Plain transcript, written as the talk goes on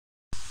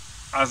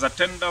as a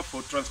tender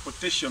for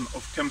transportation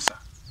of Kemsa.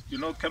 You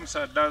know,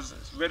 Kemsa does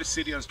very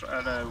serious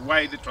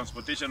wide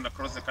transportation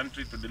across the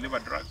country to deliver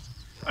drugs,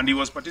 and he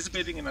was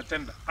participating in a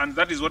tender, and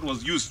that is what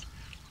was used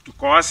to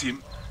coerce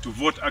him to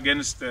vote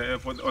against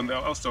on the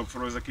ouster of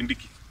Professor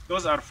Kindiki.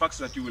 Those are facts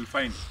that you will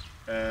find.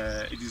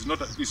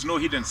 It's no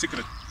hidden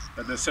secret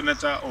that the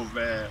senator of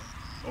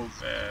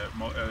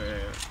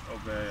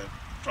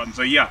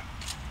Nzoia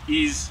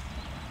is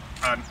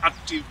an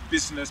active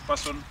business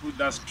person who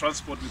does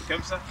transport with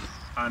Kemsa,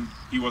 and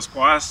he was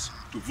coerced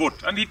to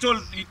vote. And he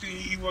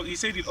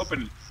said it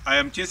openly. I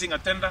am chasing a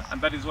tender,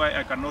 and that is why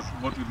I cannot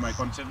vote with my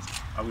conscience.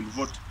 I will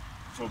vote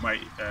for my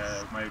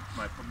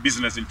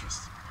business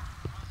interests.